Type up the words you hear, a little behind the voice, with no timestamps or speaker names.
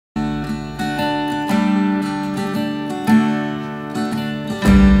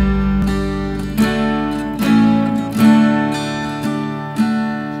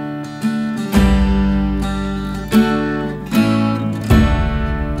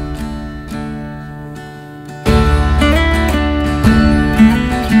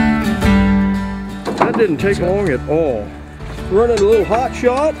didn't take long at all. Running a little hot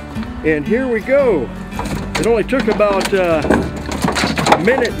shot, and here we go. It only took about a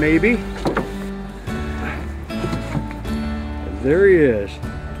minute maybe. And there he is.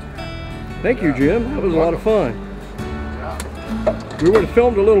 Thank you, Jim. That was a lot of fun. We would have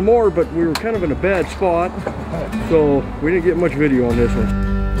filmed a little more, but we were kind of in a bad spot, so we didn't get much video on this one.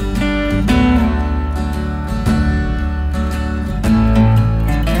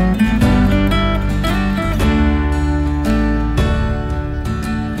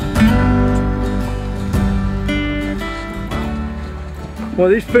 Well,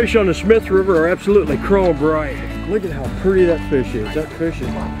 these fish on the Smith River are absolutely chrome bright. Look at how pretty that fish is. That fish is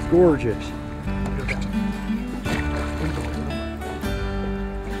gorgeous.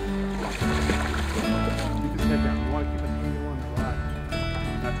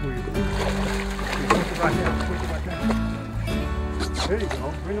 There you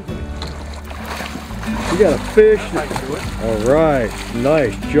go. You got a fish. All right,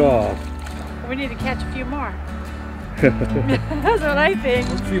 nice job. We need to catch a few more. That's what I think.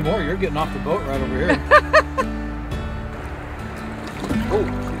 A few more, you're getting off the boat right over here. Oh,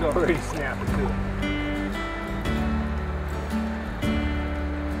 he's already snapping too.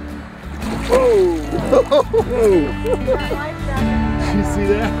 Whoa! Whoa! Did you see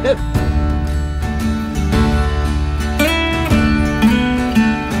that?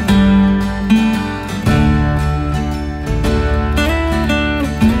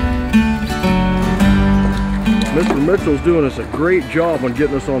 Mr. Mitchell's doing us a great job on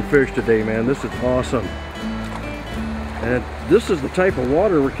getting us on fish today, man. This is awesome. And this is the type of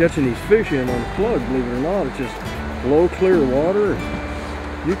water we're catching these fish in on the plug, believe it or not. It's just low, clear water.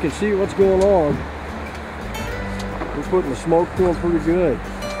 You can see what's going on. We're putting the smoke to them pretty good.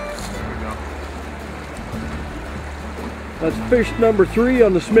 That's fish number 3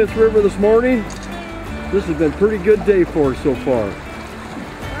 on the Smith River this morning. This has been a pretty good day for us so far.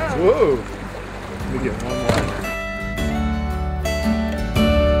 Whoa! Let me get one more.